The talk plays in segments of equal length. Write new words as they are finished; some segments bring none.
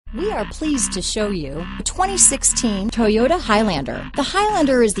We are pleased to show you the 2016 Toyota Highlander. The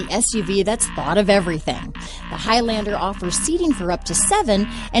Highlander is the SUV that's thought of everything. The Highlander offers seating for up to 7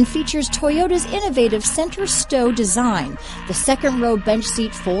 and features Toyota's innovative center stow design. The second row bench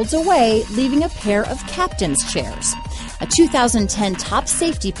seat folds away, leaving a pair of captain's chairs. A 2010 top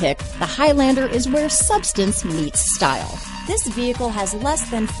safety pick, the Highlander is where substance meets style. This vehicle has less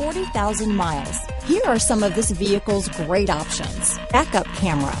than 40,000 miles. Here are some of this vehicle's great options: backup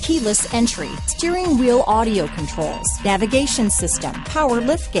camera, keyless entry, steering wheel audio controls, navigation system, power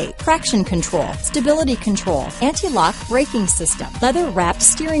liftgate, traction control, stability control, anti-lock braking system, leather-wrapped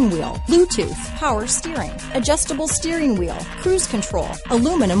steering wheel, Bluetooth, power steering, adjustable steering wheel, cruise control,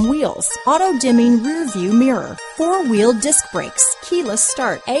 aluminum wheels, auto-dimming rear view mirror, 4-wheel disc brakes, keyless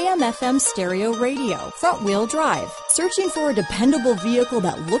start, AM/FM stereo radio, front-wheel drive. Searching for a dependable vehicle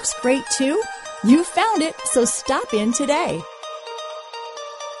that looks great too? You found it, so stop in today.